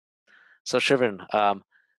So Shervin,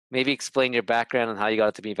 maybe explain your background and how you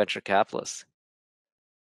got to be a venture capitalist.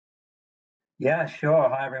 Yeah, sure.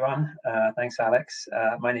 Hi, everyone. Thanks, Alex.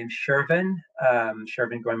 My name's Shervin,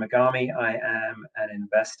 Shervin Goimagami. I am an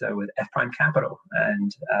investor with F Prime Capital,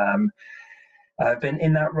 and I've been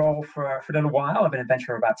in that role for a little while. I've been in venture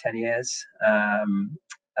for about 10 years.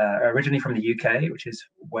 Originally from the UK, which is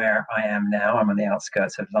where I am now. I'm on the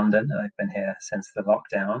outskirts of London. I've been here since the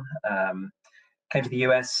lockdown. Came to the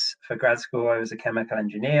US for grad school. I was a chemical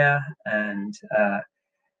engineer and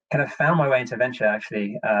kind of found my way into venture,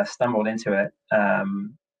 actually, stumbled into it.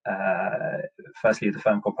 Firstly, with a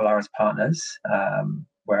firm called Polaris Partners,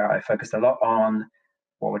 where I focused a lot on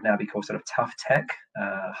what would now be called sort of tough tech,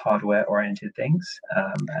 hardware-oriented things.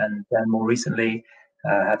 And then more recently,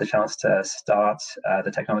 had the chance to start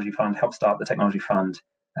the technology fund, help start the technology fund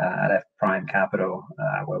at F Prime Capital,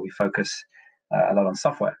 where we focus a lot on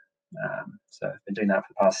software. So I've been doing that for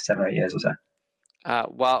the past 7 or 8 years or so.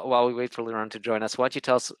 While we wait for Liran to join us, why don't you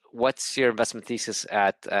tell us what's your investment thesis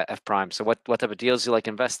at F Prime? So what type of deals you like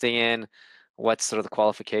investing in? What's sort of the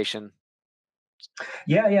qualification?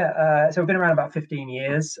 Yeah. So we've been around about 15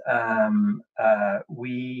 years.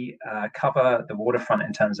 We cover the waterfront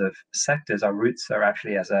in terms of sectors. Our roots are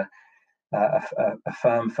actually as a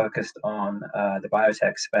firm focused on the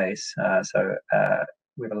biotech space. So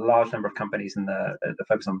we have a large number of companies in the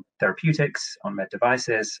focus on therapeutics, on med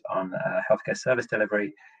devices, on healthcare service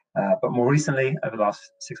delivery. But more recently, over the last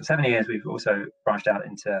 6 or 7 years, we've also branched out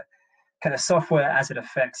into kind of software as it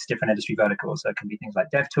affects different industry verticals. So it can be things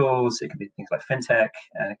like dev tools, it can be things like fintech,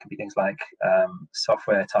 and it can be things like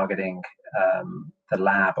software targeting the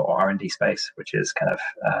lab or R&D space, which is kind of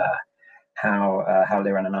how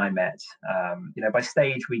Liran and I met. By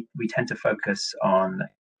stage, we tend to focus on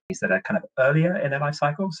things that are kind of earlier in their life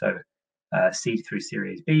cycle, so seed through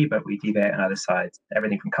Series B, but we deviate on other sides,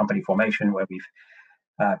 everything from company formation, where we've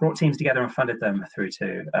brought teams together and funded them, through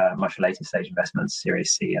to much later stage investments,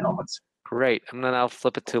 Series C and onwards. Great. And then I'll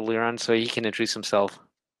flip it to Liran so he can introduce himself.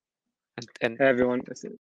 Hey everyone.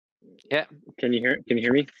 Yeah. Can you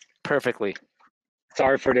hear me? Perfectly.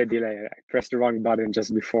 Sorry for the delay. I pressed the wrong button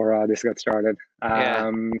just before this got started.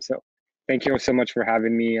 So thank you so much for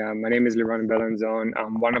having me. My name is Liran Belanzon.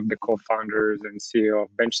 I'm one of the co-founders and CEO of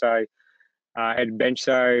BenchSci. At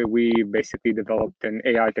BenchSci, we basically developed an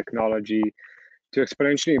AI technology to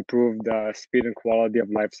exponentially improve the speed and quality of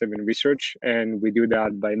life-saving research. And we do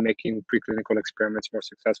that by making preclinical experiments more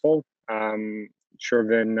successful.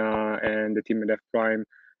 Shervin and the team at F Prime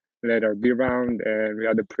led our B round, and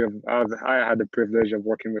I had the privilege of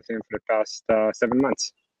working with him for the past 7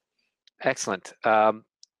 months. Excellent.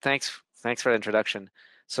 Thanks for the introduction.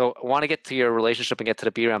 So I want to get to your relationship and get to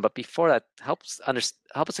the B round, but before that, help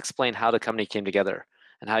us explain how the company came together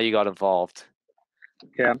and how you got involved.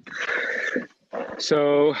 Yeah.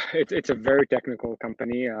 So it's a very technical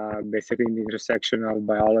company, basically in the intersection of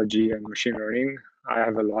biology and machine learning. I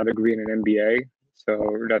have a law degree and an MBA,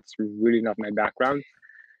 so that's really not my background.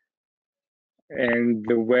 And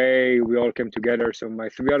the way we all came together, so my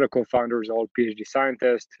 3 other co-founders are all PhD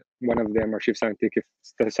scientists. One of them, our chief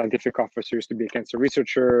scientific officer, used to be a cancer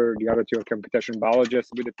researcher. The other 2 are computational biologists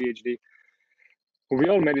with a PhD. We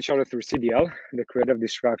all met each other through CDL, the Creative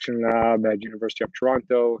Destruction Lab at University of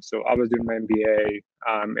Toronto. So I was doing my MBA,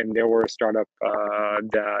 and they were a startup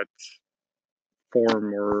that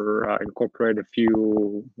formed or incorporated a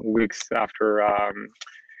few weeks after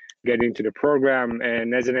getting into the program.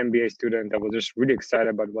 And as an MBA student, I was just really excited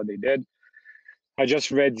about what they did. I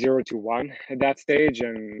just read 0 to 1 at that stage,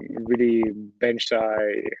 and really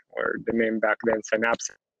BenchSci, or the name back then,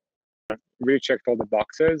 Synapse, really checked all the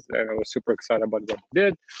boxes, and I was super excited about what it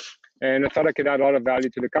did. And I thought I could add a lot of value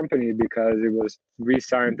to the company because it was 3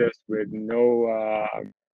 scientists with no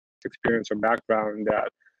experience or background that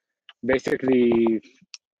basically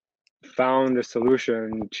found a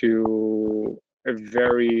solution to a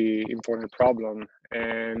very important problem,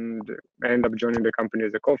 and I ended up joining the company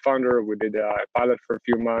as a co-founder. We did a pilot for a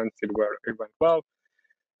few months. It went well.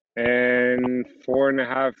 And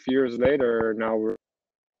 4.5 years later, now we're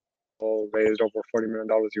raised over $40 million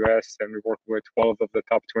US, and we work with 12 of the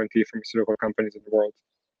top 20 pharmaceutical companies in the world.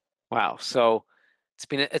 Wow. So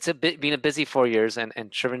been a busy 4 years, and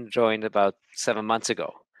Shervin joined about 7 months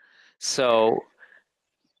ago. So,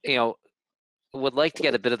 would like to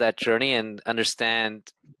get a bit of that journey and understand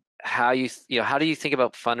how how do you think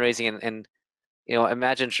about fundraising and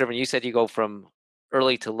imagine, Shervin, you said you go from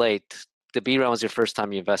early to late. The B round was your first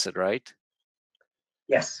time you invested, right?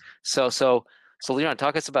 Yes. So Liran,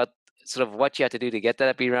 talk us about sort of what you had to do to get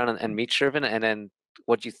that B round and meet Shervin, and then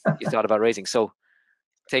what you thought about raising. So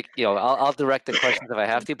take, I'll direct the questions if I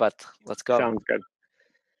have to, but let's go. Sounds good.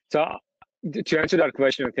 So to answer that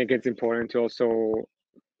question, I think it's important to also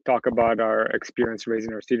talk about our experience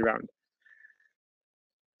raising our seed round.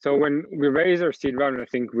 So when we raised our seed round, I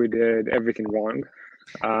think we did everything wrong.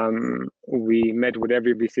 We met with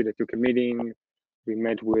every VC that took a meeting. We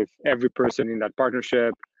met with every person in that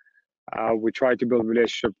partnership. We tried to build a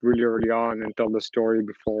relationship really early on and tell the story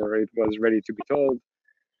before it was ready to be told.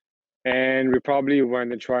 And we probably went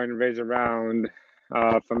to try and raise a round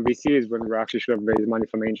from VCs when we actually should have raised money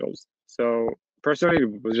from angels. So personally,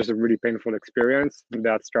 it was just a really painful experience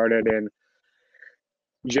that started in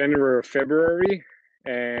January or February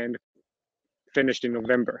and finished in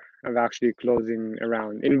November of actually closing a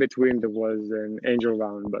round. In between, there was an angel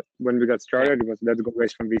round, but when we got started, it was let's go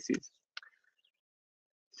raise from VCs.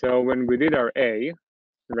 So when we did our A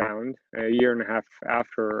round, a year and a half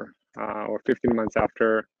after, or 15 months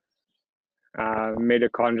after, made a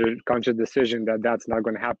conscious decision that that's not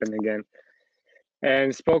going to happen again.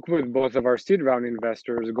 And spoke with both of our seed round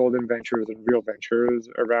investors, Golden Ventures and Real Ventures,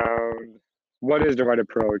 around what is the right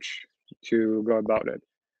approach to go about it.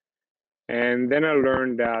 And then I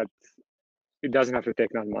learned that it doesn't have to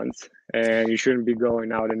take 9 months, and you shouldn't be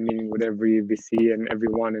going out and meeting with every VC and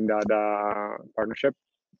everyone in that partnership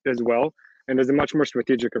as well. And there's a much more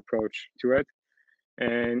strategic approach to it.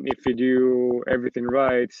 And if you do everything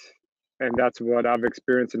right, and that's what I've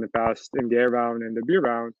experienced in the past in the A round and the B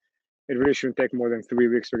round, it really shouldn't take more than 3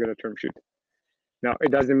 weeks to get a term sheet. Now,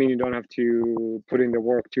 it doesn't mean you don't have to put in the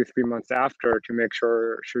work 2-3 months after to make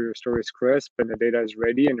sure your story is crisp and the data is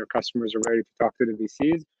ready and your customers are ready to talk to the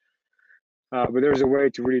VCs. But there's a way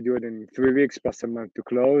to really do it in 3 weeks plus a month to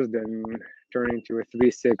close, then turn into a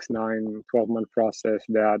 3, 6, 9, 12-month process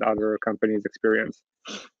that other companies experience.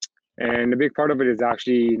 And a big part of it is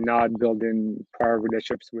actually not building prior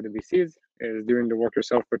relationships with the VCs, is doing the work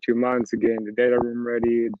yourself for 2 months, getting the data room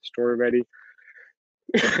ready, the story ready,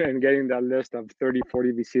 and getting that list of 30,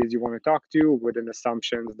 40 VCs you want to talk to with an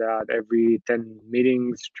assumption that every 10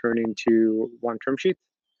 meetings turn into 1 term sheet.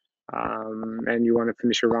 And you want to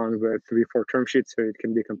finish around with 3, 4 term sheets so it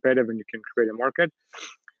can be competitive and you can create a market.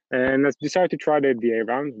 And let's decide to try the A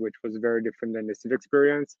round, which was very different than the seed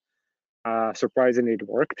experience. Surprisingly, it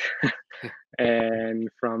worked. And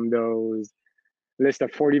from those list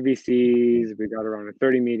of 40 VCs, we got around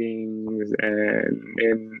 30 meetings, and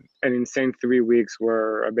in an insane 3 weeks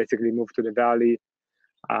where I basically moved to the Valley,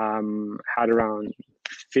 had around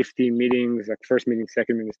 50 meetings, like first meeting,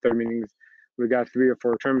 second meetings, third meetings. We got 3 or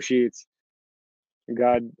 4 term sheets,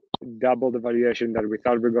 got double the valuation that we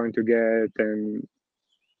thought we were going to get, and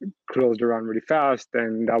closed around really fast.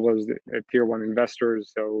 And that was a tier 1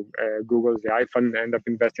 investors. So Google's the iFund ended up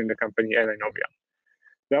investing in the company, and Inovia.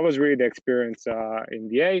 That was really the experience in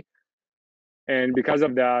the A. And because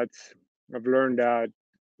of that, I've learned that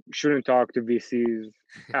you shouldn't talk to VCs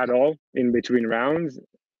at all in between rounds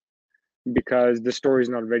because the story is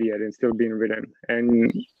not ready yet. It's still being written.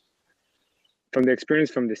 And from the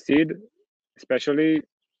experience from the seed, especially,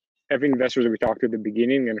 every investor that we talked to at the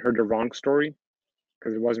beginning and heard the wrong story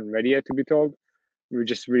because it wasn't ready yet to be told, we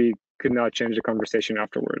just really could not change the conversation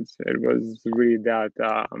afterwards. It was really that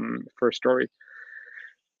first story.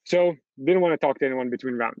 So didn't want to talk to anyone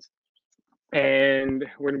between rounds. And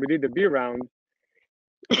when we did the B round,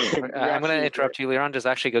 I'm going to interrupt you, Liran. There's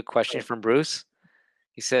actually a good question from Bruce.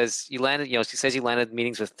 He says you landed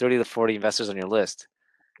meetings with 30 to 40 investors on your list.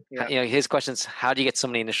 Yeah. His question is, how do you get so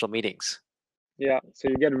many initial meetings? Yeah, so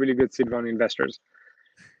you get really good seed round investors.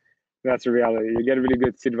 That's the reality. You get really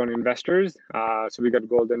good seed round investors. So we got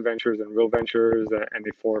Golden Ventures and Real Ventures and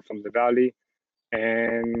A4 from the Valley.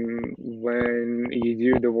 And when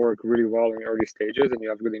you do the work really well in early stages and you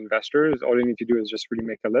have good investors, all you need to do is just really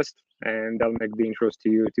make a list, and they'll make the intros to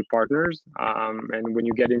you to partners. And when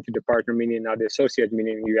you get into the partner meeting, now the associate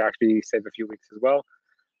meeting, you actually save a few weeks as well.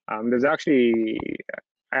 I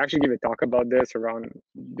actually give a talk about this around,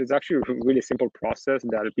 there's actually a really simple process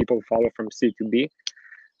that people follow from C to B.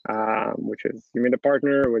 Which is you meet a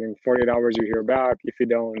partner, within 48 hours you hear back. If you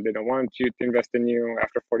don't, they don't want you to invest in you.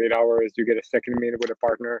 After 48 hours, you get a second meeting with a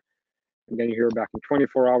partner, and then you hear back in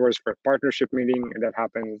 24 hours for a partnership meeting, and that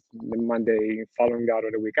happens the Monday following that or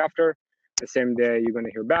the week after. The same day, you're going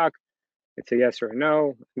to hear back. It's a yes or a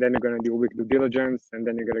no. Then you're going to do a week due diligence, and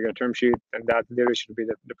then you're going to get a term sheet, and that really should be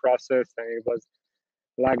the process. And it was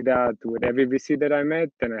like that with every VC that I met.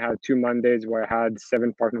 Then I had 2 Mondays where I had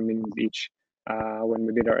 7 partner meetings each. When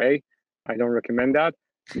we did our A. I don't recommend that,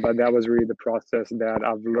 but that was really the process that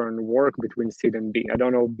I've learned work between seed and B. I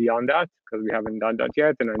don't know beyond that because we haven't done that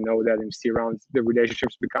yet. And I know that in C rounds, the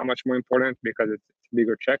relationships become much more important because it's a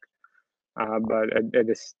bigger check. But at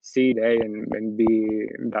the seed A and B,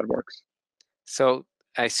 that works. So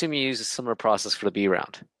I assume you use a similar process for the B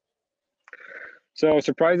round. So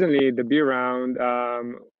surprisingly, the B round,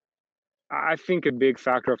 I think a big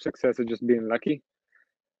factor of success is just being lucky.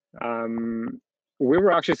 We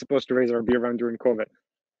were actually supposed to raise our B round during COVID.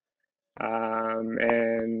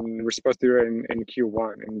 And we're supposed to do it in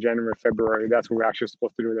Q1, in January, February. That's when we're actually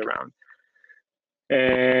supposed to do the round.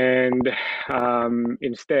 And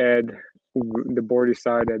instead, the board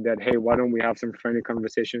decided that, hey, why don't we have some friendly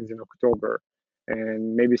conversations in October?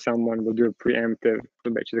 And maybe someone will do a preemptive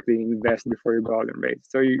to basically invest before you go out and raise.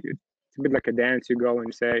 So it's a bit like a dance. You go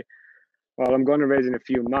and say, well, I'm going to raise in a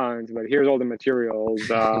few months, but here's all the materials.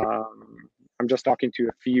 I'm just talking to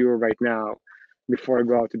a few right now before I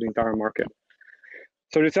go out to the entire market.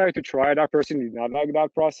 So I decided to try that. Person did not like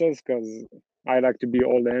that process because I like to be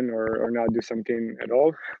all in or not do something at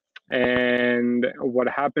all. And what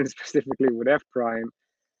happened specifically with F Prime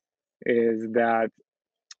is that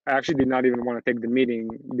I actually did not even want to take the meeting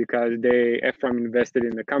because F Prime invested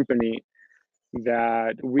in a company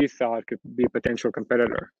that we thought could be a potential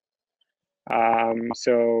competitor.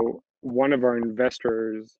 So one of our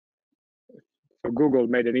investors, so Google,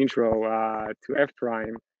 made an intro to F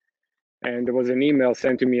Prime, and there was an email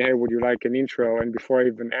sent to me, hey, would you like an intro? And before I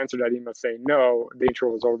even answered that email saying no, the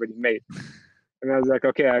intro was already made. And I was like,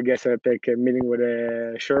 okay, I guess I'll take a meeting with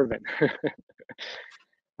Shervin.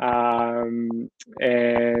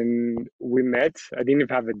 And we met. I didn't even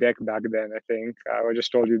have a deck back then, I think. I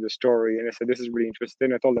just told you the story. And I said, this is really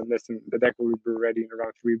interesting. I told them, listen, the deck will be ready in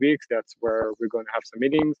around 3 weeks. That's where we're going to have some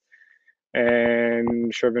meetings.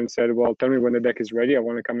 And Shervin said, well, tell me when the deck is ready. I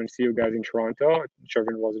want to come and see you guys in Toronto.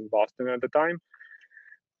 Shervin was in Boston at the time.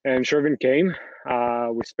 And Shervin came.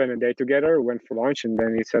 We spent a day together, went for lunch, and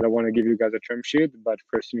then he said, I want to give you guys a term sheet, but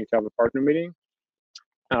first you need to have a partner meeting.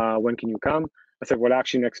 When can you come? I said, well,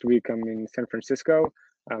 actually, next week I'm in San Francisco.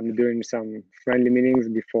 I'm doing some friendly meetings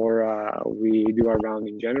before we do our round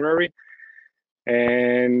in January.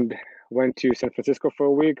 And went to San Francisco for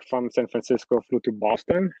a week. From San Francisco, flew to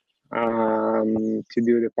Boston to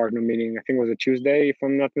do the partner meeting. I think it was a Tuesday, if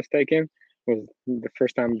I'm not mistaken. It was the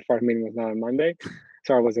first time the partner meeting was not on Monday.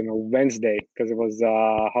 Sorry, it was on a Wednesday because it was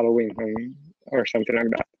Halloween or something like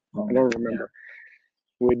that. I don't remember.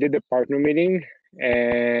 Yeah. We did the partner meeting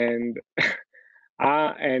and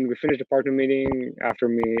we finished the partner meeting. After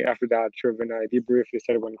that, Shervin and I debriefed. He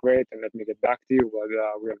said it went great and let me get back to you what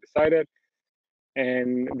we have decided.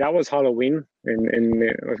 And that was Halloween in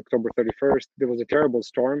October 31st. There was a terrible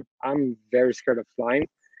storm. I'm very scared of flying,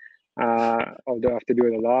 although I have to do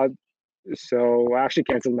it a lot. So I actually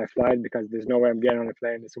canceled my flight because there's no way I'm getting on a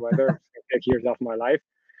plane in this weather. It's going to take years off my life.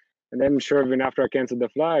 And then Shervin, after I canceled the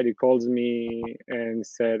flight, he calls me and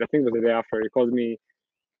said, I think it was the day after, he called me,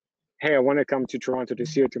 hey, I want to come to Toronto to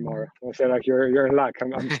see you tomorrow. I said, like, you're in luck.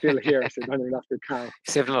 I'm still here. I said, I don't even have to come.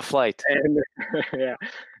 Saved him a flight. And yeah.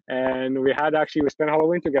 And we spent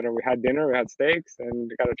Halloween together. We had dinner, we had steaks,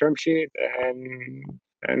 and got a term sheet, and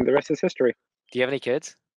the rest is history. Do you have any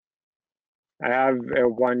kids? I have a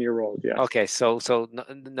 1-year-old. Yeah. Okay, so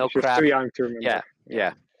no She's crap. too young to remember.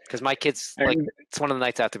 Yeah. Because my kids, it's one of the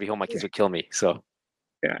nights I have to be home. My kids would kill me. So.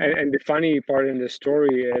 Yeah, and the funny part in the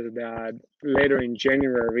story is that later in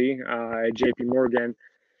January, at JP Morgan,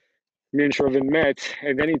 me and Shervin met,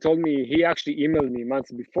 and then he told me he actually emailed me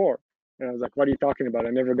months before. And I was like, what are you talking about?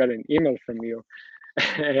 I never got an email from you.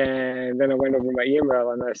 And then I went over my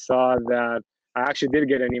email and I saw that I actually did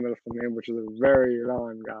get an email from him, which was a very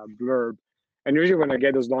long blurb. And usually when I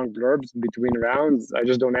get those long blurbs between rounds, I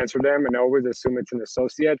just don't answer them. And I always assume it's an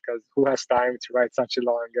associate because who has time to write such a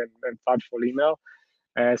long and thoughtful email?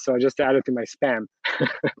 So I just added to my spam.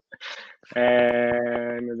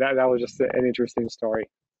 And that was just an interesting story.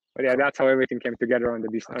 But yeah, that's how everything came together on the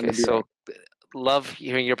B. Okay, so love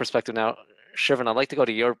hearing your perspective now. Shervin, I'd like to go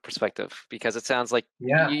to your perspective because it sounds like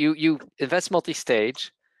you invest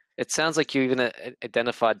multi-stage. It sounds like you even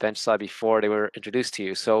identified BenchSci before they were introduced to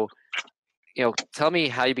you. So, tell me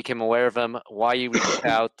how you became aware of them, why you reached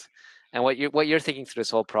out, and what you're thinking through this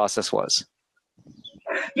whole process was.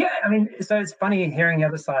 Yeah, I mean, so it's funny hearing the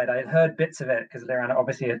other side. I had heard bits of it because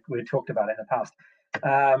obviously we talked about it in the past,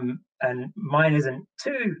 and mine isn't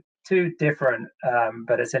too different,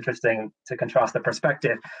 but it's interesting to contrast the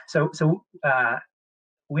perspective. So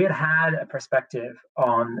we had a perspective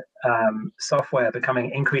on software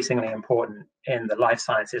becoming increasingly important in the life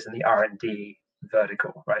sciences and the R&D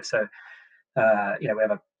vertical, right? So we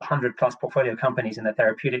have 100+ portfolio companies in the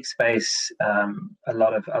therapeutic space. A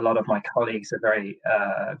lot of my colleagues are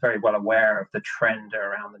very well aware of the trend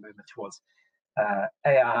around the movement towards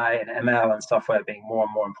AI and ML and software being more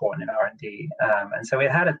and more important in R&D. And so we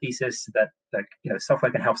had a thesis that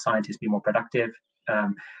software can help scientists be more productive.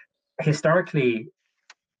 Historically,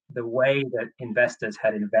 the way that investors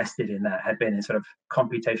had invested in that had been in sort of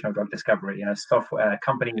computational drug discovery. Software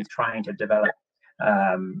companies trying to develop,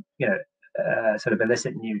 sort of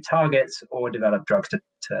elicit new targets or develop drugs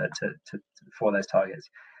for those targets.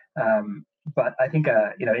 But I think,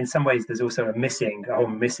 in some ways, there's also a whole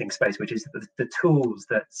missing space, which is the tools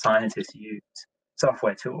that scientists use,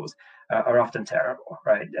 software tools, are often terrible,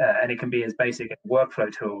 right? And it can be as basic as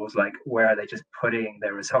workflow tools, like where are they just putting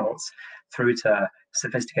their results, through to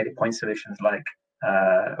sophisticated point solutions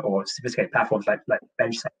or sophisticated platforms like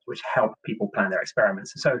BenchScience, which help people plan their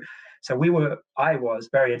experiments. So I was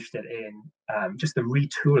very interested in just the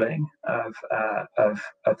retooling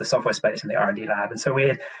of the software space in the R&D lab. And so we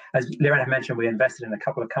had, as Liran had mentioned, we invested in a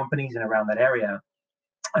couple of companies in around that area,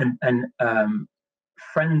 and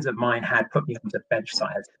friends of mine had put me onto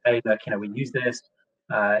BenchScience. Hey, look, we use this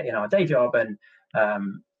in our day job, and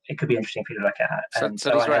it could be interesting for you to look at. So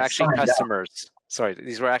these were actually customers. Sorry,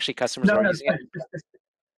 these were actually customers. No,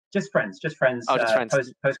 just friends. Oh, just friends.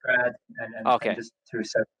 Post-grad and just through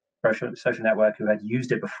social network who had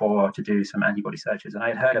used it before to do some antibody searches, and I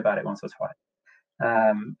had heard about it once or twice.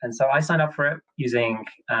 And so I signed up for it using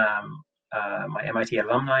my MIT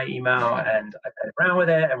alumni email, and I played around with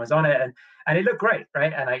it and was on it, and it looked great,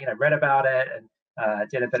 right? And I read about it and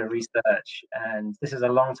did a bit of research. And this is a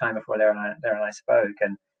long time before Liran and I spoke,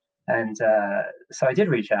 and so I did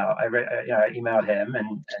reach out. I emailed him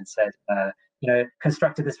and said,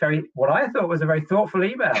 constructed this what I thought was a very thoughtful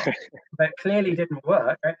email, but clearly didn't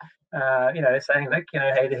work. Right? Saying like,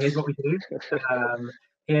 hey, here's what we do.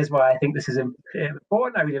 Here's why I think this is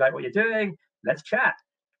important. I really like what you're doing. Let's chat.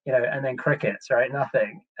 And then crickets, right?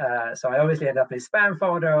 Nothing. So I obviously ended up in his spam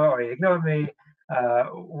folder, or he ignored me,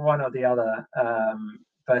 one or the other.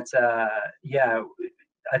 But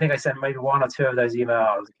I think I sent maybe one or two of those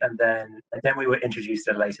emails, and then we were introduced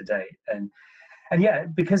at a later date. And yeah,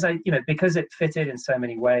 because it fitted in so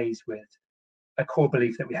many ways with a core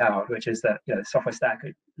belief that we held, which is that software stack,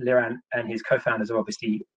 Liran and his co-founders have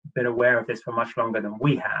obviously been aware of this for much longer than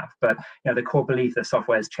we have. But the core belief that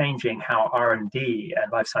software is changing how R&D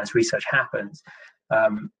and life science research happens.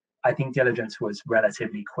 I think diligence was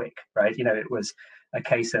relatively quick, right? It was a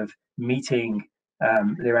case of meeting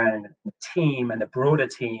Liran and the team and the broader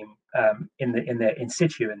team in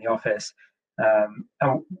situ in the office.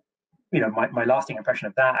 My lasting impression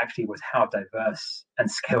of that actually was how diverse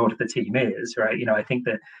and skilled the team is, right? I think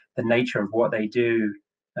that the nature of what they do,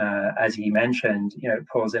 as he mentioned,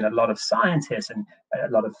 pulls in a lot of scientists and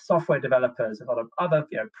a lot of software developers, a lot of other,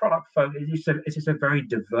 product folk. It's just a very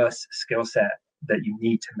diverse skill set that you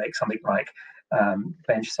need to make something like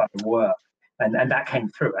BenchScience work. And that came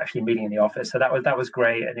through actually meeting in the office. So that was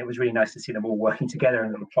great, and it was really nice to see them all working together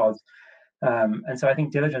in little pods. And so I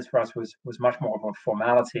think diligence for us was much more of a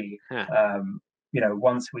formality.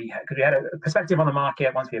 Once because we had a perspective on the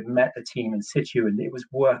market, once we had met the team in situ and it was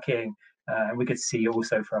working, and we could see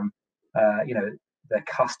also from the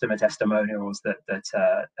customer testimonials that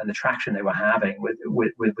and the traction they were having with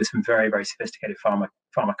some very, very sophisticated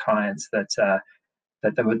pharma clients that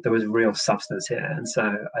there was real substance here. And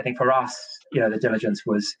so I think for us, the diligence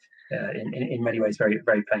was in many ways very,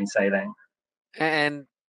 very plain sailing. And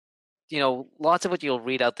lots of what you'll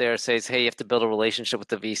read out there says, hey, you have to build a relationship with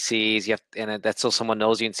the VCs. And that's so someone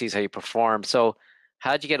knows you and sees how you perform. So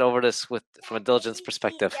how did you get over this from a diligence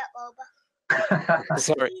perspective?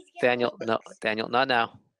 Sorry, Daniel. No, Daniel, not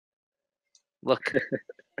now. Look,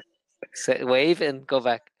 wave and go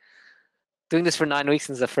back. Doing this for 9 weeks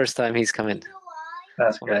since the first time he's come in.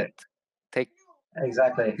 That's great.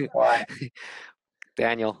 Exactly. Why?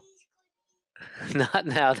 Daniel. Not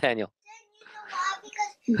now, Daniel.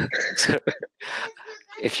 So,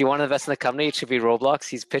 if you want to invest in the company, it should be Roblox.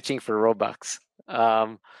 He's pitching for Robux.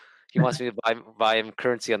 He wants me to buy him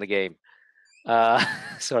currency on the game.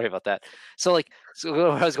 Sorry about that. So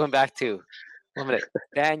where I was going back to, 1 minute,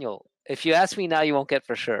 Daniel. If you ask me now, you won't get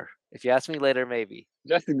for sure. If you ask me later, maybe.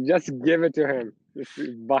 Just give it to him. Just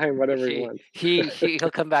buy him whatever he wants. He'll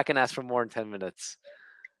come back and ask for more in 10 minutes.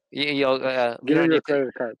 Give him your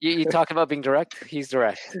credit card. You talk about being direct. He's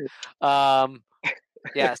direct.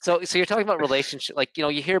 Yeah. So you're talking about relationship. You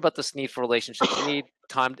hear about this need for relationships. You need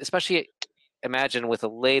time, especially imagine with a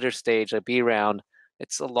later stage, a B round.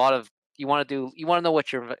 It's a lot of you want to know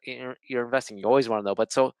what you're investing. You always want to know.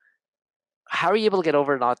 But so, how are you able to get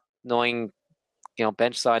over not knowing,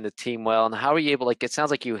 BenchScience and the team well, and how are you able? It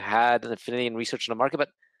sounds like you had an affinity in research in the market, but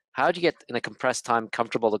how did you get in a compressed time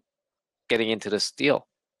comfortable to getting into this deal?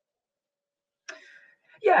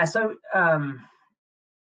 Yeah, so I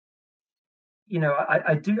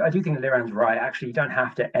do think Liran's right. Actually, you don't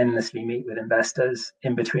have to endlessly meet with investors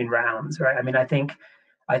in between rounds, right? I mean, I think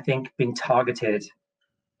being targeted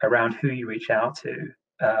around who you reach out to,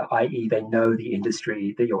 i.e., they know the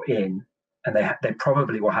industry that you're in, and they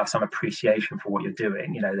probably will have some appreciation for what you're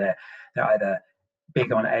doing. They're either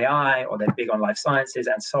big on AI or they're big on life sciences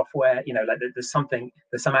and software. Like there's some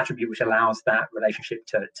attribute which allows that relationship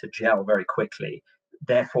to gel very quickly.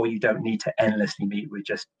 Therefore, you don't need to endlessly meet with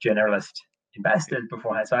just generalist investors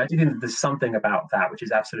beforehand. So I do think there's something about that which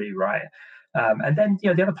is absolutely right. And then the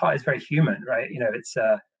other part is very human, right? It's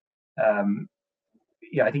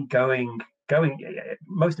I think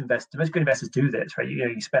most good investors do this, right?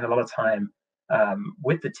 You spend a lot of time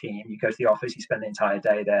with the team. You go to the office, you spend the entire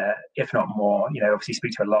day there, if not more. Obviously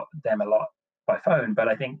speak to them a lot by phone, but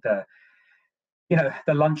I think the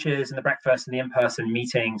lunches and the breakfast and the in-person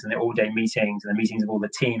meetings and the all-day meetings and the meetings of all the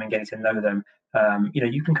team and getting to know them,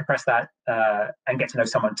 you can compress that and get to know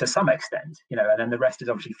someone to some extent, and then the rest is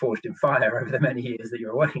obviously forged in fire over the many years that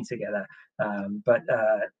you're working together. But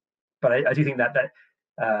I do think that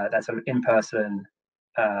sort of in-person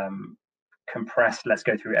compressed, let's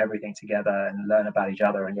go through everything together and learn about each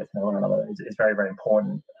other and get to know one another is very, very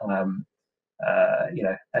important. And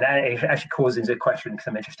it actually causes a question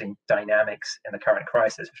some interesting dynamics in the current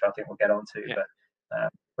crisis, which I think we'll get onto. Yeah. But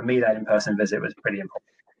for me, that in-person visit was pretty important.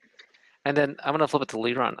 And then I'm going to flip it to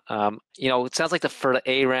Liran. It sounds like for the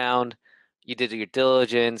A round, you did your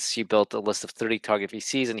diligence, you built a list of 30 target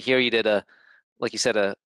VCs, and here you did like you said,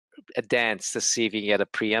 a dance to see if you can get a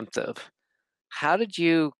preemptive. How did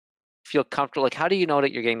you feel comfortable? Like, how do you know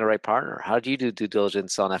that you're getting the right partner? How do you do due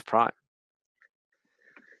diligence on F Prime?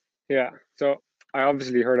 Yeah, so I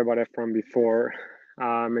obviously heard about F Prime before,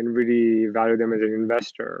 and really value them as an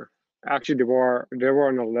investor. Actually, they were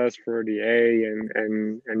on the list for the A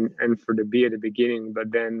and for the B at the beginning,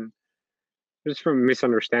 but then just from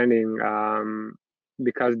misunderstanding,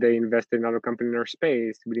 because they invested in another company in our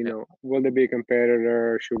space, we didn't know, will they be a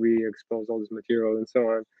competitor? Should we expose all this material and so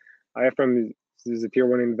on? F Prime is a tier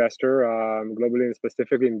 1 investor globally and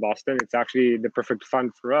specifically in Boston. It's actually the perfect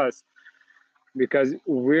fund for us because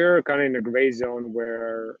we're kind of in a gray zone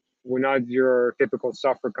where we're not your typical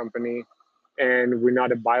software company and we're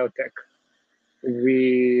not a biotech.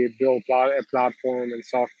 We build a platform and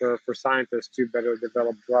software for scientists to better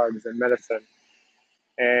develop drugs and medicine.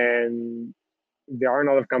 And there aren't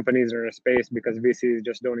a lot of companies in our space because VCs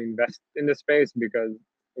just don't invest in the space because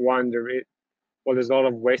one, there's a lot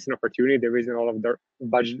of waste and opportunity. There isn't a lot of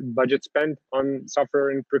budget spent on software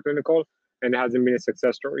and preclinical, and it hasn't been a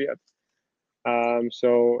success story yet.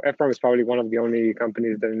 So F Prime is probably one of the only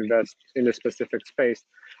companies that invest in this specific space.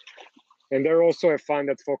 And they're also a fund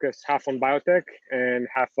that's focused half on biotech and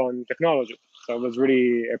half on technology. So it was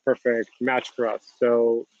really a perfect match for us.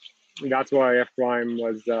 So that's why F Prime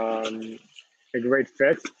was a great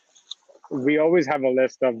fit. We always have a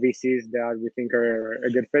list of VCs that we think are a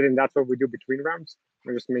good fit, and that's what we do between rounds.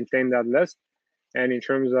 We just maintain that list. And in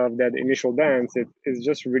terms of that initial dance, it is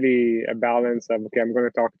just really a balance of, okay, I'm going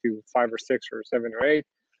to talk to 5 or 6 or 7 or 8.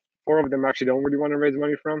 4 of them actually don't really want to raise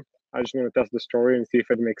money from. I just want to test the story and see if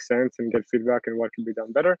it makes sense and get feedback and what can be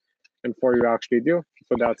done better. And 4 you actually do.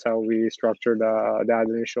 So that's how we structured that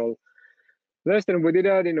initial list. And we did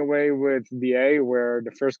that in a way with DA, where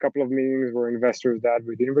the first couple of meetings were investors that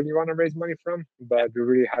we didn't really want to raise money from, but we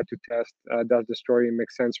really had to test, does the story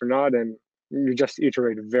make sense or not? And you just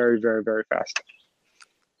iterate very, very, very fast.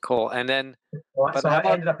 Cool. And then, so I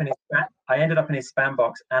ended up in his spam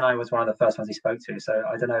box, and I was one of the first ones he spoke to. So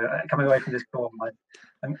I don't know. Coming away from this call,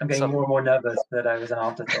 I'm getting more and more nervous that I was an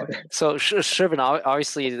afterthought. So Shervin,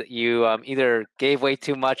 obviously you either gave way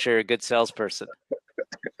too much or a good salesperson.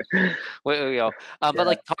 But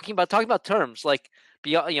like talking about terms, like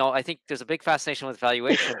beyond, I think there's a big fascination with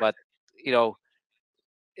valuation, but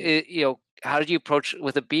how did you approach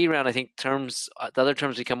with a B round? I think terms, the other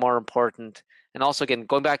terms become more important. And also, again,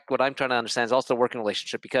 going back, what I'm trying to understand is also the working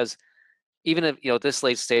relationship, because even if, this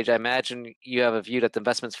late stage, I imagine you have a view that the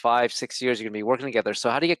investment's 5-6 years, you're going to be working together. So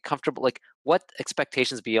how do you get comfortable? Like, what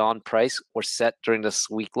expectations beyond price were set during this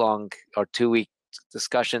week-long or 2-week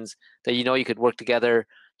discussions that you could work together?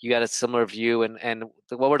 You got a similar view, and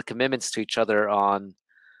what were the commitments to each other on,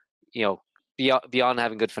 beyond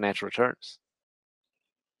having good financial returns?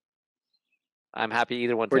 I'm happy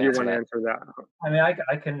either one. Where do you want to answer that? I mean,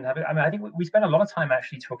 I can have it. I mean, I think we spent a lot of time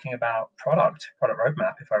actually talking about product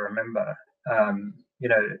roadmap, if I remember. And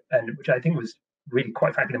which I think was really,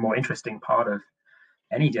 quite frankly, the more interesting part of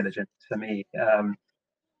any diligence for me.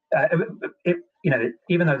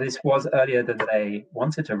 Even though this was earlier than they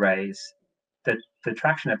wanted to raise, the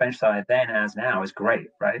traction at Benchside then as now is great,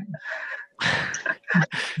 right?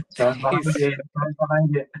 So I'm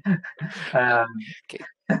behind it. Okay.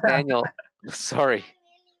 Daniel, sorry.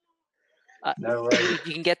 No worries.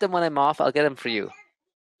 You can get them when I'm off. I'll get them for you.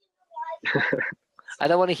 I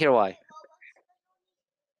don't want to hear why.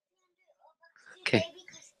 Okay.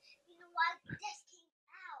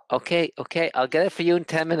 Okay. I'll get it for you in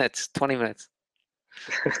 10 minutes, 20 minutes.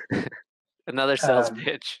 Another sales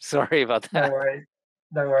pitch. Sorry about that.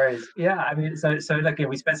 No worries. Yeah, I mean, so look, we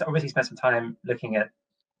obviously spent some time looking at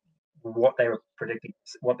what they are predicting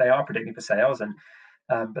for sales, and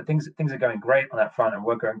but things are going great on that front, and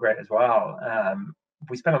we're going great as well.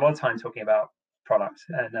 We spent a lot of time talking about products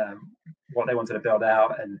and what they wanted to build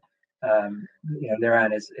out, and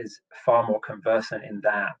Liran is far more conversant in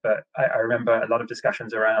that. But I remember a lot of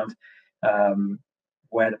discussions around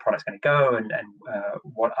where the product's going to go and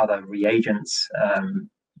what other reagents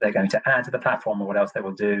they're going to add to the platform, or what else they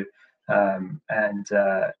will do.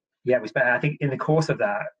 We spent, I think, in the course of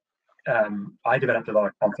that, I developed a lot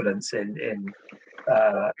of confidence in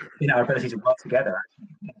our ability to work together,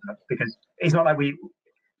 because it's not like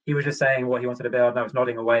he was just saying what he wanted to build, and I was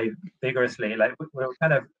nodding away vigorously. Like we were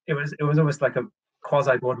kind of, it was almost like a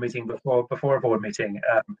quasi board meeting before a board meeting.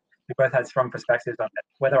 We both had strong perspectives on it.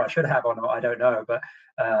 Whether I should have or not, I don't know.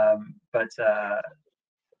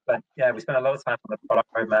 But yeah, we spent a lot of time on the product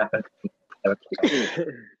roadmap.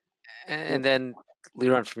 And then,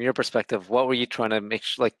 Liran, from your perspective, what were you trying to make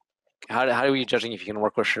sure, like, how were you judging if you can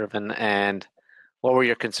work with Shervin, and what were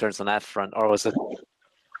your concerns on that front, or was it?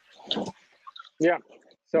 Yeah.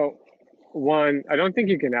 So, one, I don't think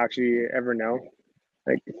you can actually ever know.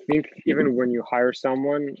 Like, I think even when you hire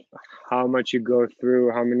someone, how much you go through,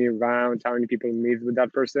 how many rounds, how many people meet with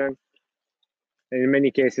that person. And in many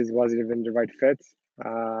cases, was it even the right fit?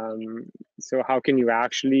 So how can you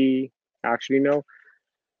actually know?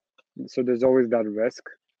 So there's always that risk.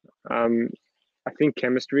 I think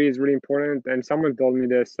chemistry is really important. And someone told me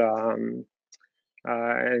this, an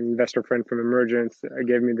investor friend from Emergence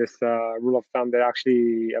gave me this rule of thumb that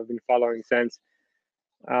actually I've been following since.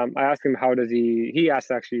 I asked him, how does he asked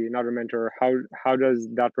actually another mentor, how does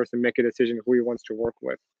that person make a decision who he wants to work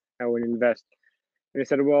with and when invest? And he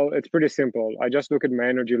said, well, it's pretty simple. I just look at my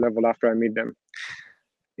energy level after I meet them.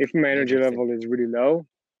 If my energy level is really low,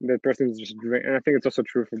 that person is just and I think it's also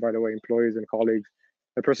true for, by the way, employees and colleagues.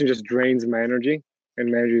 The person just drains my energy, and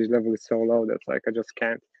my energy level is so low that's like I just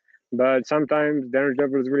can't. But sometimes the energy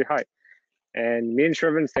level is really high. And me and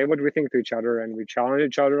Shervin say what we think to each other, and we challenge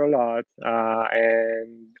each other a lot,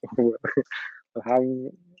 and we'll have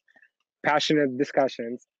passionate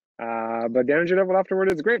discussions. But the energy level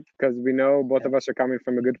afterward is great, because we know both of us are coming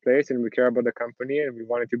from a good place, and we care about the company, and we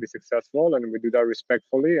want it to be successful, and we do that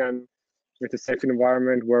respectfully, and it's a safe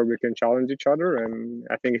environment where we can challenge each other. And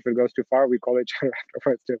I think if it goes too far, we call each other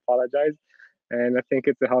afterwards to apologize. And I think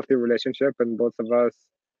it's a healthy relationship, and both of us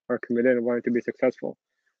are committed and want it to be successful.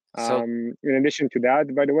 So, in addition to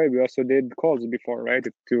that, by the way, we also did calls before, right,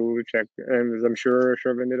 to check, and as I'm sure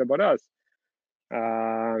Shervin did about us,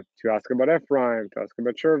 to ask about Ephraim, to ask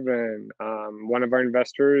about Shervin. One of our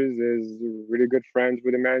investors is really good friends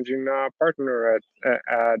with the managing partner at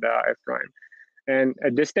Ephraim. And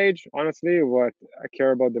at this stage, honestly, what I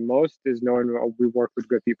care about the most is knowing we work with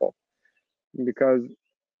good people, because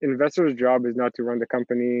investors' job is not to run the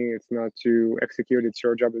company, it's not to execute, it's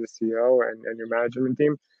your job as a CEO and your management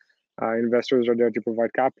team. Investors are there to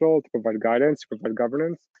provide capital, to provide guidance, to provide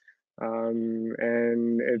governance.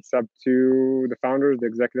 And it's up to the founders, the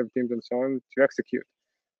executive teams, and so on to execute.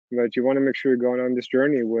 But you want to make sure you're going on this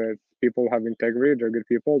journey with people who have integrity. They're good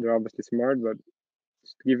people. They're obviously smart, but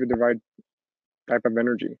just to give you the right type of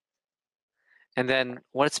energy. And then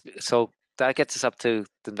so that gets us up to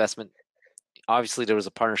the investment. Obviously, there was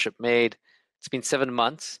a partnership made. It's been 7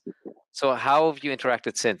 months. So how have you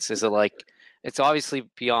interacted since? Is it like, it's obviously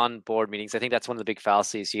beyond board meetings. I think that's one of the big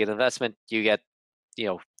fallacies. You get investment, you get,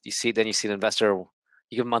 you see the investor,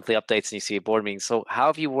 you give monthly updates, and you see a board meeting. So how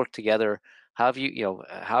have you worked together? How have you,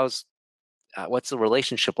 what's the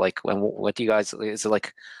relationship like? And what do you guys, is it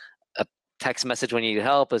like a text message when you need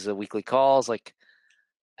help? Is it weekly calls? Like,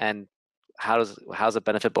 and how's it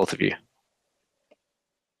benefit both of you?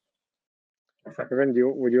 Evan,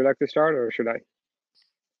 would you like to start, or should I?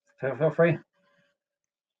 Feel free.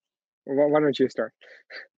 Why don't you start?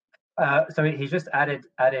 So he's just added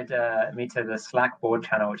me to the Slack board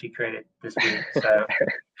channel, which he created this week. So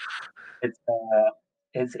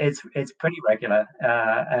it's pretty regular,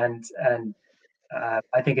 and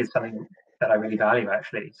I think it's something that I really value,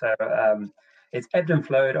 actually. So it's ebbed and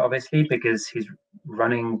flowed, obviously, because he's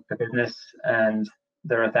running the business, and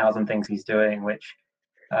there are 1,000 things he's doing, which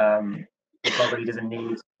he probably doesn't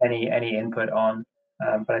need any input on.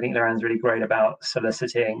 But I think Laurent's really great about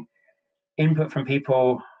soliciting input from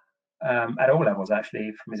people at all levels,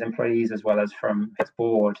 actually, from his employees as well as from his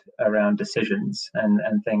board around decisions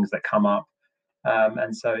and things that come up.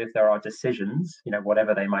 And so if there are decisions,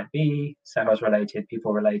 whatever they might be, sales related,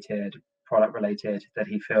 people related, product related, that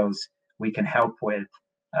he feels we can help with,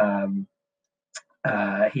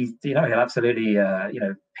 he'll absolutely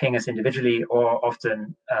ping us individually or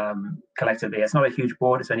often collectively. It's not a huge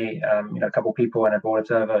board; it's only a couple people and a board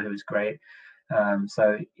observer who's great.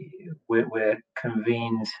 So we're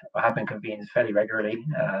convened, or have been convened fairly regularly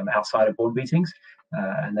outside of board meetings,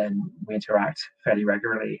 and then we interact fairly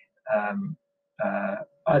regularly,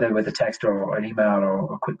 either with a text or an email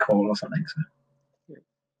or a quick call or something. So.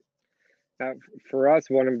 For us,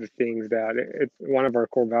 one of the things that it's one of our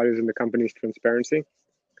core values in the company is transparency.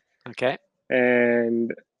 Okay.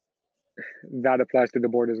 And that applies to the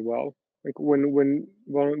board as well. Like when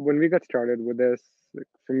we got started with this,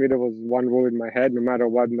 for me there was one rule in my head: no matter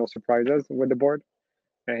what, no surprises with the board,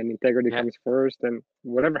 and integrity comes first. And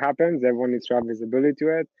whatever happens, everyone needs to have visibility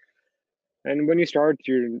to it. And when you start,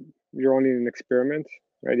 you're only an experiment,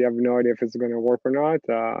 right? You have no idea if it's going to work or not.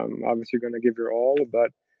 Obviously, you're going to give your all, but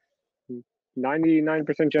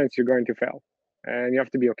 99% chance you're going to fail, and you have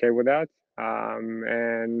to be okay with that.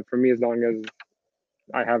 And for me, as long as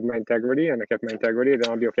I have my integrity and I kept my integrity, then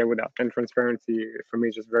I'll be okay with that. And transparency for me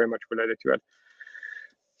is just very much related to it.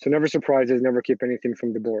 So never surprises, never keep anything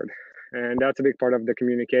from the board. And that's a big part of the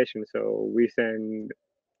communication. So we send,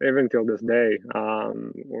 even till this day,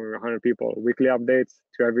 we're 100 people, weekly updates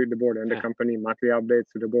to the board and the company, monthly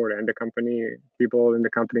updates to the board and the company. People in the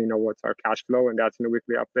company know what's our cash flow, and that's in the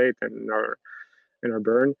weekly update and our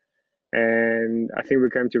burn. And I think we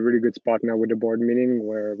came to a really good spot now with the board meeting,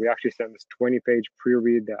 where we actually send this 20-page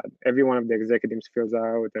pre-read that every one of the executives fills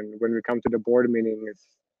out. And when we come to the board meeting, it's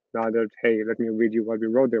not that, hey, let me read you what we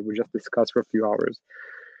wrote there. We just discuss for a few hours.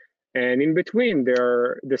 And in between, there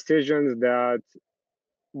are decisions that,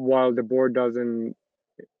 while the board it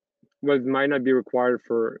might not be required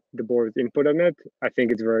for the board's input on it, I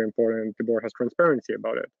think it's very important the board has transparency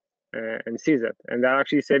about it and sees it. And that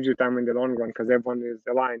actually saves you time in the long run, because everyone is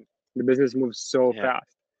aligned. The business moves so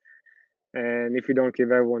fast. And if you don't keep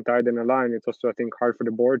everyone tied and aligned, it's also, I think, hard for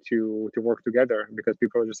the board to work together, because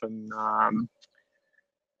people are just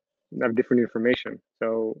have different information.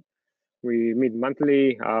 So we meet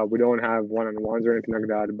monthly. We don't have one-on-ones or anything like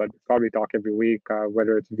that, but probably talk every week,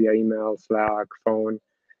 whether it's via email, Slack, phone,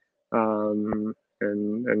 and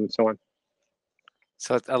so on.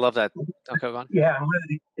 So I love that. Okay, go on. Yeah,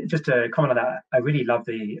 just to comment on that, I really love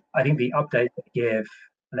I think the updates they give,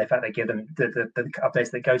 and the fact they give them, the updates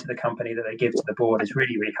that go to the company that they give to the board is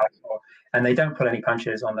really, really helpful. And they don't pull any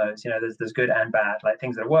punches on those. There's good and bad, like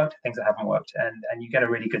things that worked, things that haven't worked, and you get a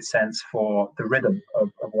really good sense for the rhythm of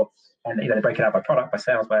what's, and they break it out by product, by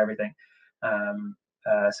sales, by everything.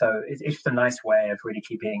 So it's just a nice way of really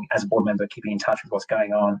keeping, as a board member, keeping in touch with what's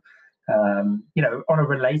going on. On a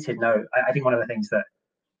related note, I think one of the things that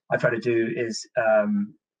I try to do is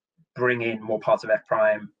bring in more parts of F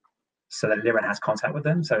Prime so that Liren has contact with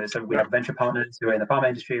them. So we have venture partners who are in the pharma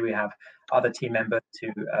industry. We have other team members who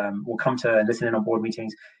will come to and listen in on board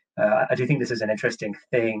meetings. I do think this is an interesting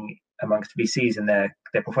thing amongst VCs and their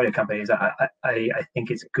portfolio companies. I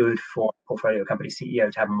think it's good for portfolio company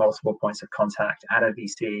CEO to have multiple points of contact at a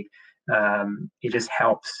VC. It just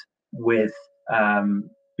helps with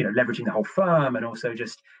leveraging the whole firm, and also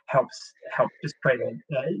just helps just create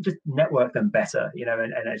just network them better,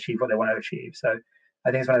 and achieve what they want to achieve. So I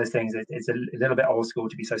think it's one of those things. It's a little bit old school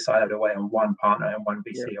to be so siloed away on one partner and one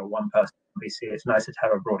VC or one person VC. It's nicer to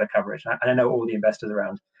have a broader coverage. And I know all the investors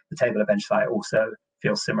around the table at Benchlight also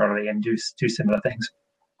feel similarly and do similar things.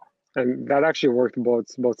 And that actually worked both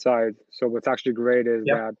sides. So what's actually great is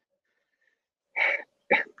that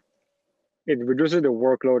it reduces the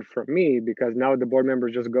workload for me, because now the board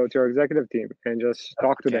members just go to our executive team and just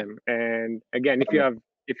talk to them. And again, if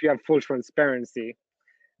you have full transparency,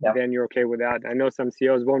 then you're okay with that. I know some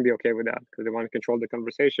CEOs won't be okay with that, because they want to control the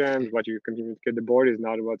conversations. What you communicate to the board is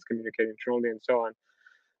not what's communicated internally, and so on.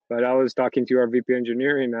 But I was talking to our VP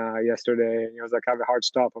engineering yesterday, and he was like, I have a hard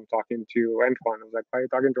stop. I'm talking to Antoine. I was like, why are you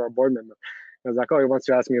talking to our board member? I was like, oh, he wants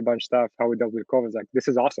to ask me a bunch of stuff, how we dealt with COVID. I was like, this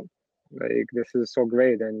is awesome. Like, this is so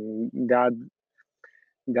great. And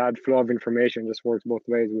that flow of information just works both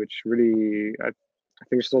ways, which really, I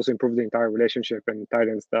think it's also improved the entire relationship and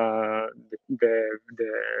tightens the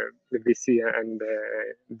VC and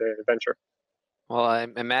the venture. Well, I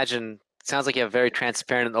imagine it sounds like you have very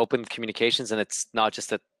transparent and open communications, and it's not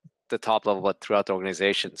just at the top level, but throughout the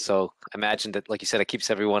organization. So imagine that, like you said, it keeps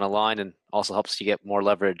everyone aligned and also helps you get more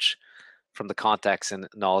leverage from the contacts and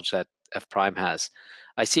knowledge that F Prime has.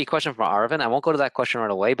 I see a question from Arvin. I won't go to that question right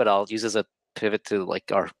away, but I'll use as a pivot to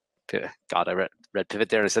like our, God, I read pivot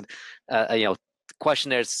there and I said, the question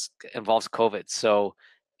there involves COVID. So,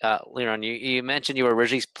 Leon, you mentioned you were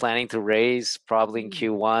originally planning to raise probably in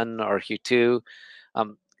Q1 or Q2.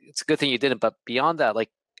 It's a good thing you didn't, but beyond that, like,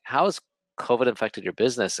 how has COVID affected your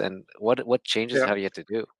business, and what changes have you had to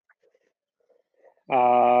do?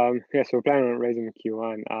 So we're planning on raising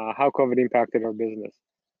Q1. How COVID impacted our business.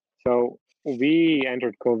 So we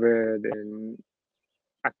entered COVID and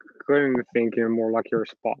I couldn't think in a more luckier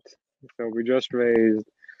spot. So we just raised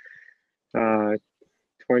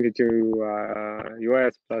 22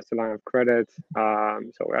 US plus a line of credit.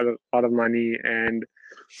 So we had a lot of money and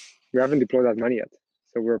we haven't deployed that money yet.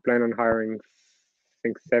 So we're planning on hiring, I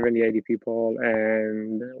think 70, 80 people,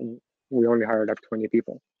 and we only hired like 20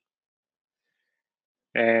 people.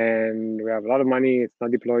 And we have a lot of money, it's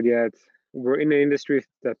not deployed yet. We're in an industry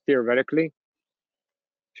that theoretically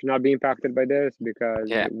should not be impacted by this because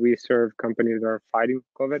we serve companies that are fighting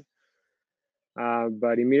COVID.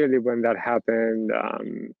 But immediately when that happened, I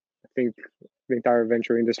think the entire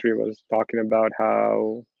venture industry was talking about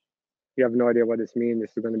how you have no idea what this means.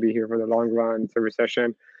 This is going to be here for the long run. It's a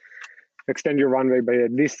recession. Extend your runway by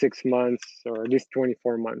at least 6 months or at least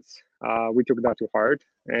 24 months. We took that to heart.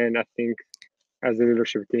 And I think as a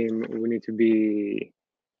leadership team, we need to be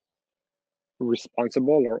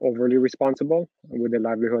responsible or overly responsible with the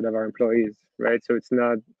livelihood of our employees, right? So it's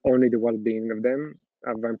not only the well-being of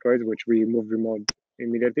our employees, which we moved remote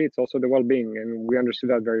immediately, it's also the well-being, and we understood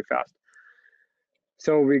that very fast.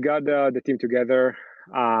 So we got the team together,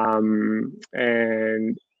 and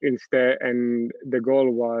the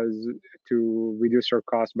goal was to reduce our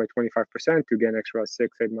cost by 25% to get an extra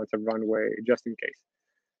 6-8 months of runway just in case.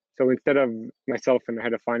 So instead of myself and the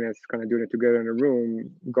head of finance kind of doing it together in a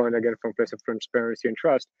room, going again from a place of transparency and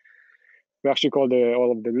trust, we actually called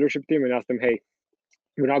all of the leadership team and asked them, hey,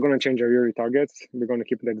 we're not going to change our yearly targets. We're going to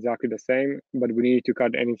keep it exactly the same, but we need to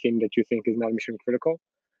cut anything that you think is not mission critical.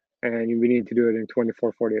 And we need to do it in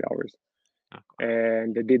 24, 48 hours.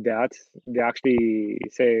 And they did that. They actually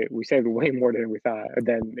we saved way more than we thought,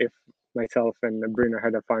 than if myself and Brina,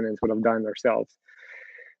 head of finance, would have done ourselves.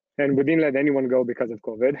 And we didn't let anyone go because of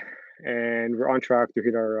COVID. And we're on track to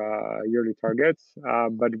hit our yearly targets.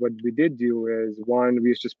 But what we did do is, one, we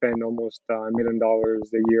used to spend almost $1 million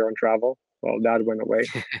a year on travel. Well, that went away.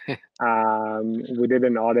 We did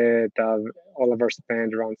an audit of all of our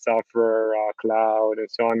spend around software, cloud, and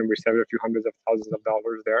so on. And we saved a few hundreds of thousands of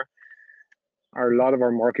dollars there. A lot of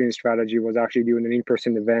our marketing strategy was actually doing an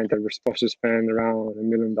in-person event that we're supposed to spend around $1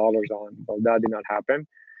 million on. Well, that did not happen.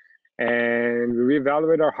 And we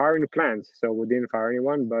reevaluated our hiring plans. So we didn't fire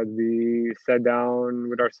anyone, but we sat down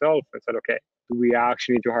with ourselves and said, okay, do we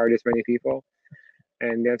actually need to hire this many people?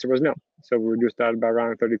 And the answer was no. So we reduced that by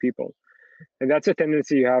around 30 people. And that's a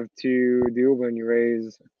tendency you have to do when you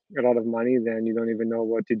raise a lot of money, then you don't even know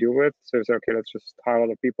what to do with. So it's okay, let's just hire a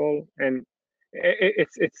lot of people. And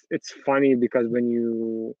it's funny because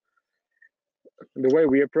the way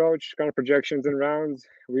we approach kind of projections and rounds,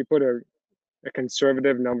 we put a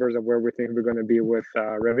conservative numbers of where we think we're going to be with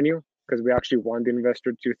revenue, because we actually want the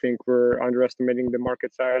investor to think we're underestimating the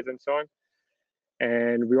market size and so on.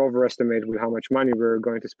 And we overestimate with how much money we're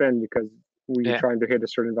going to spend because we're trying to hit a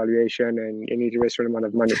certain valuation and you need to raise a certain amount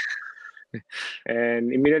of money.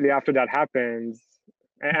 And immediately after that happens,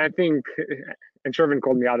 and I think, and Shervin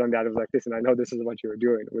called me out on that. I was like, listen, I know this is what you're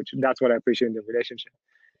doing, which that's what I appreciate in the relationship.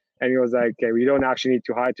 And he was like, okay, we don't actually need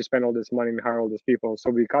to spend all this money and hire all these people.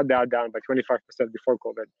 So we cut that down by 25% before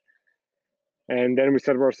COVID. And then we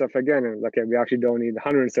said to ourselves again, and okay, we actually don't need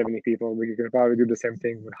 170 people. We could probably do the same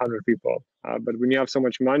thing with 100 people. But when you have so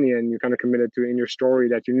much money and you're kind of committed to in your story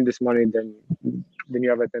that you need this money, then you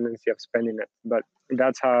have a tendency of spending it. But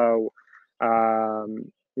that's how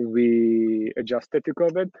we adjusted to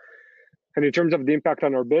COVID. And in terms of the impact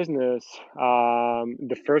on our business,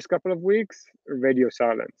 the first couple of weeks, radio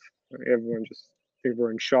silence. Everyone just think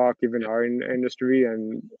we're in shock, even our industry.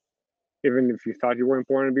 And even if you thought you were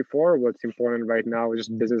important before, what's important right now is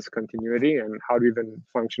just business continuity and how to even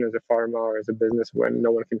function as a pharma or as a business when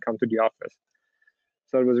no one can come to the office.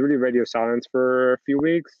 So it was really radio silence for a few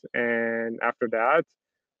weeks. And after that,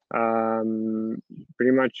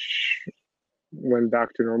 pretty much went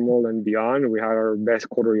back to normal and beyond. We had our best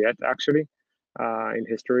quarter yet, actually, in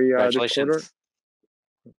history this quarter.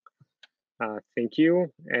 Thank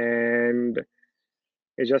you. And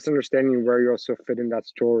It's just understanding where you also fit in that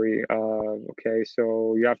story. Okay,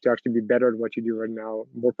 so you have to actually be better at what you do right now,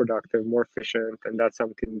 more productive, more efficient, and that's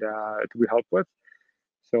something that we help with.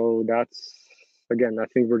 So that's, again, I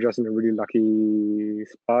think we're just in a really lucky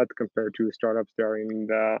spot compared to startups that are in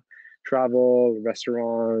the travel,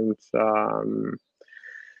 restaurants, and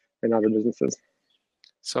other businesses.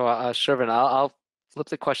 So, Shervin, I'll flip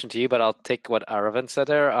the question to you, but I'll take what Aravind said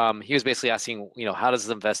there. He was basically asking, how does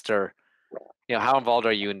the investor, how involved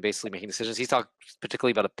are you in basically making decisions? He's talked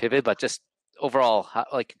particularly about a pivot, but just overall,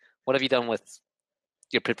 what have you done with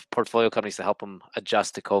your portfolio companies to help them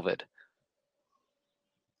adjust to COVID?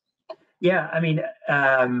 Yeah, I mean,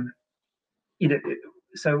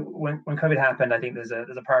 so when COVID happened, I think there's a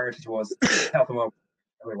priority towards health and well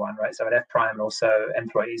everyone, right? So at F Prime, also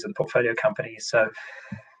employees of the portfolio companies. So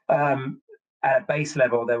at a base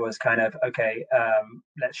level, there was kind of, okay,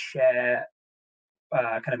 let's share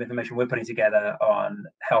kind of information we're putting together on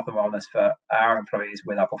health and wellness for our employees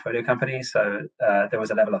with our portfolio companies. So there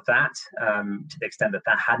was a level of that. To the extent that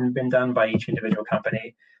that hadn't been done by each individual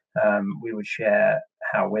company, we would share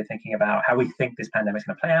how we're thinking about how we think this pandemic is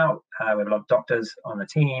going to play out. We have a lot of doctors on the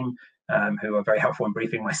team who are very helpful in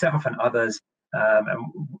briefing myself and others. And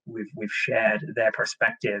we've shared their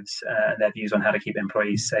perspectives and their views on how to keep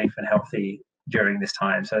employees safe and healthy during this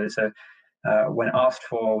time. So when asked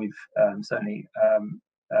for, we've certainly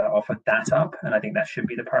offered that up, and I think that should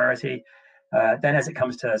be the priority. Then as it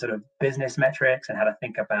comes to sort of business metrics and how to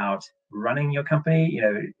think about running your company,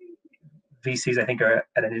 VCs, I think, are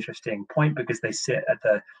at an interesting point because they sit at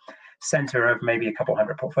the center of maybe a couple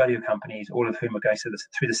hundred portfolio companies, all of whom are going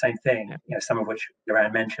through the same thing, some of which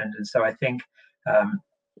Liran mentioned. And so I think,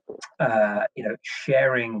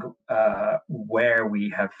 sharing where we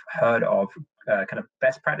have heard of kind of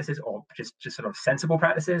best practices or just sort of sensible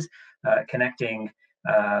practices, connecting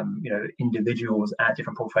individuals at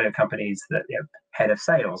different portfolio companies that head of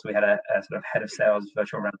sales. We had a sort of head of sales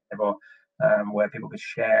virtual roundtable where people could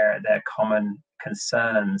share their common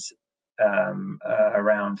concerns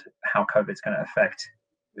around how COVID is going to affect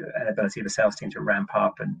an ability of the sales team to ramp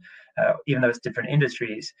up. And even though it's different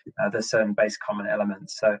industries, there's certain base common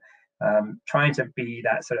elements. So trying to be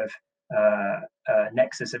that sort of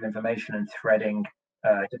nexus of information and threading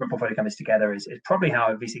different portfolio companies together is probably how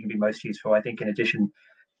a VC can be most useful. I think in addition,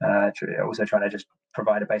 also trying to just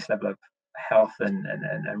provide a base level of health and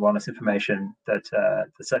wellness information that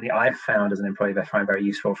certainly I've found as an employee that I find very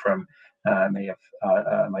useful from many of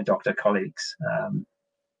my doctor colleagues.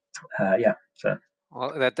 So.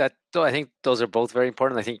 Well, I think those are both very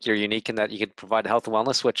important. I think you're unique in that you can provide health and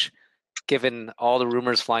wellness, which, given all the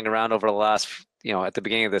rumors flying around over the last, at the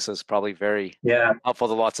beginning of this, is probably very helpful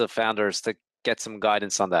to lots of founders to get some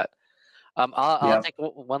guidance on that. I'll take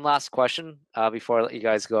one last question before I let you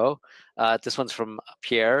guys go. This one's from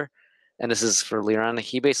Pierre, and this is for Liran.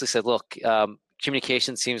 He basically said, look,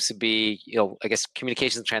 communication seems to be, I guess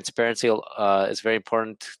communication and transparency is very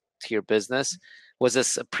important to your business. Was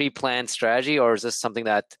this a pre-planned strategy, or is this something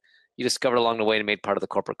that you discovered along the way and made part of the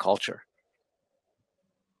corporate culture?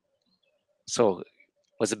 So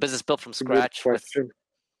was the business built from scratch?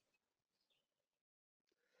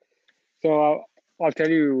 So I'll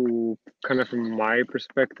tell you kind of from my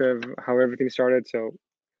perspective how everything started. So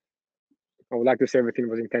I would like to say everything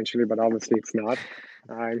was intentionally, but obviously it's not.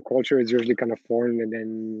 And culture is usually kind of formed, and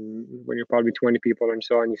then when you're probably 20 people and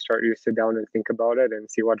so on, you sit down and think about it and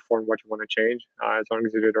see what you want to change, as long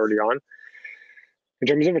as you did early on. In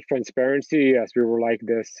terms of transparency, yes, we were like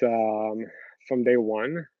this from day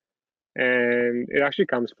one. And it actually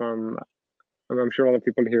comes from, I'm sure a lot of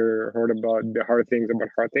people here heard about The Hard Things About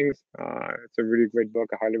Hard Things. It's a really great book.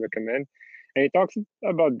 I highly recommend. And it talks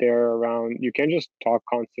about there around, you can't just talk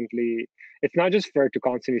constantly. It's not just fair to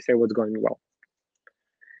constantly say what's going well.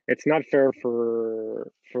 It's not fair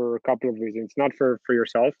for a couple of reasons. It's not fair for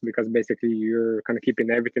yourself because basically you're kind of keeping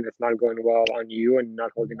everything that's not going well on you and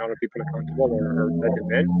not holding other people accountable or let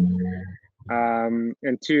them in.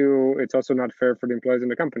 And two, it's also not fair for the employees in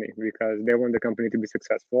the company because they want the company to be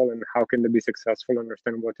successful. And how can they be successful,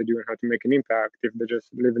 understand what to do and how to make an impact if they just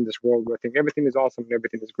live in this world where I think everything is awesome and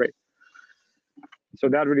everything is great. So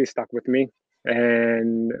that really stuck with me.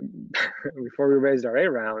 And before we raised our A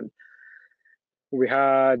round, we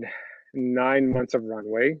had 9 months of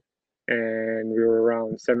runway and we were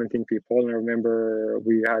around 17 people. And I remember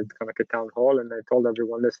we had kind of like a town hall and I told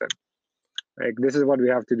everyone, listen, like this is what we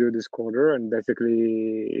have to do this quarter. And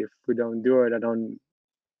basically, if we don't do it, I don't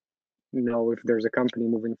know if there's a company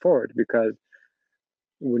moving forward because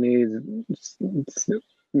we need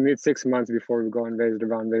 6 months before we go and raise the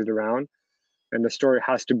round. And the story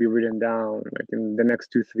has to be written down like in the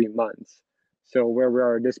next 2-3 months. So where we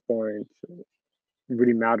are at this point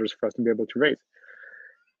really matters for us to be able to raise.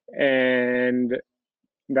 And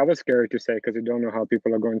that was scary to say because you don't know how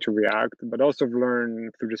people are going to react, but also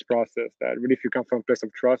learn through this process that really if you come from a place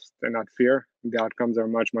of trust and not fear, the outcomes are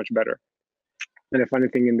much, much better. And the funny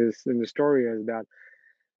thing in the story is that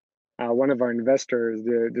one of our investors,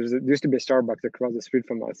 there used to be a Starbucks across the street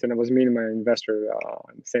from us, and it was me and my investor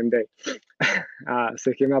the same day.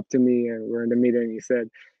 So he came up to me and we're in the meeting. He said,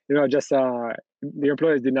 just the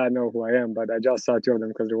employees did not know who I am, but I just saw two of them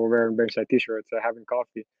because they were wearing Benchside t-shirts, having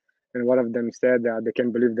coffee. And one of them said that they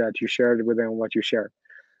can't believe that you shared with them what you share,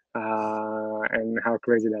 and how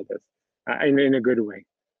crazy that is, in a good way.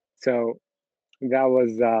 So that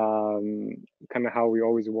was kind of how we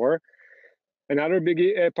always were. Another big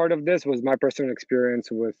part of this was my personal experience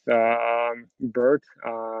with Bert,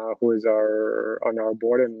 who is on our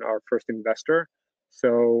board and our first investor.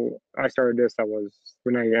 So I started this.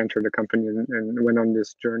 When I entered the company and went on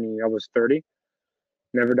this journey, I was 30.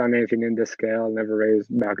 Never done anything in this scale. Never raised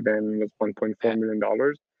back then. It was $1.4 million.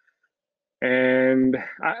 And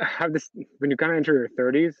I have this: when you kind of enter your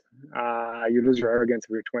 30s, you lose your arrogance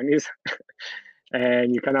of your 20s.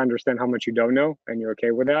 And you kind of understand how much you don't know, and you're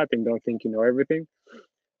okay with that, and don't think you know everything.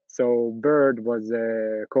 So Bird was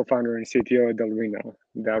a co-founder and CTO at Delrina.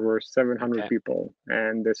 There were 700 people,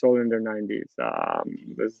 and they sold in their 90s.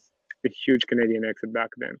 It was a huge Canadian exit back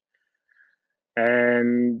then.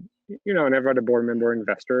 And never had a board member or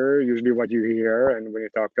investor. Usually what you hear, and when you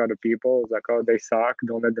talk to other people, is like, oh, they suck,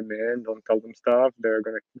 don't let them in, don't tell them stuff, they're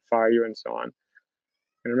going to fire you, and so on.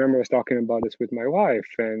 And I remember I was talking about this with my wife,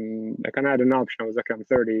 and I kind of had an option. I was like, I'm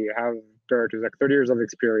 30, I have Bert, who's like 30 years of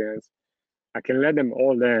experience. I can let them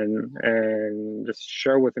all in and just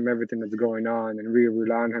share with him everything that's going on and really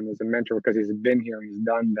rely on him as a mentor because he's been here, he's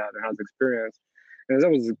done that, and has experience. And as I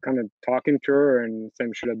was kind of talking to her and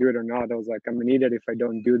saying, should I do it or not? I was like, I'm an idiot if I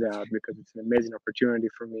don't do that, because it's an amazing opportunity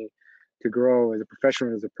for me to grow as a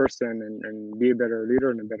professional, as a person, and be a better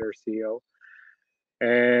leader and a better CEO.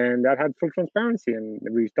 And that had full transparency, and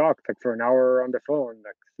we talked like for an hour on the phone,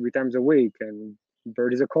 like 3 times a week. And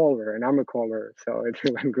Bert is a caller, and I'm a caller, so it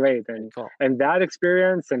went great. And Cool. And that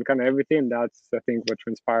experience and kind of everything, that's I think what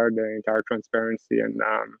transpired the entire transparency. And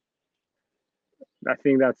I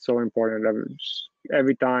think that's so important.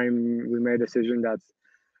 Every time we made a decision that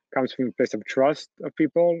comes from a place of trust of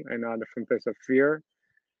people and not from a place of fear,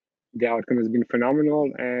 the outcome has been phenomenal.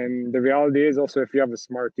 And the reality is also, if you have a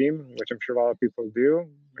smart team, which I'm sure a lot of people do,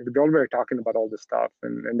 like they're already talking about all this stuff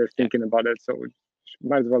and they're thinking about it. So we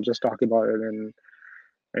might as well just talk about it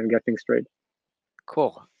and get things straight.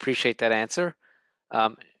 Cool. Appreciate that answer.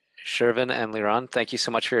 Shervin and Liran, thank you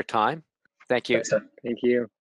so much for your time. Thank you. Thanks, sir. Thank you.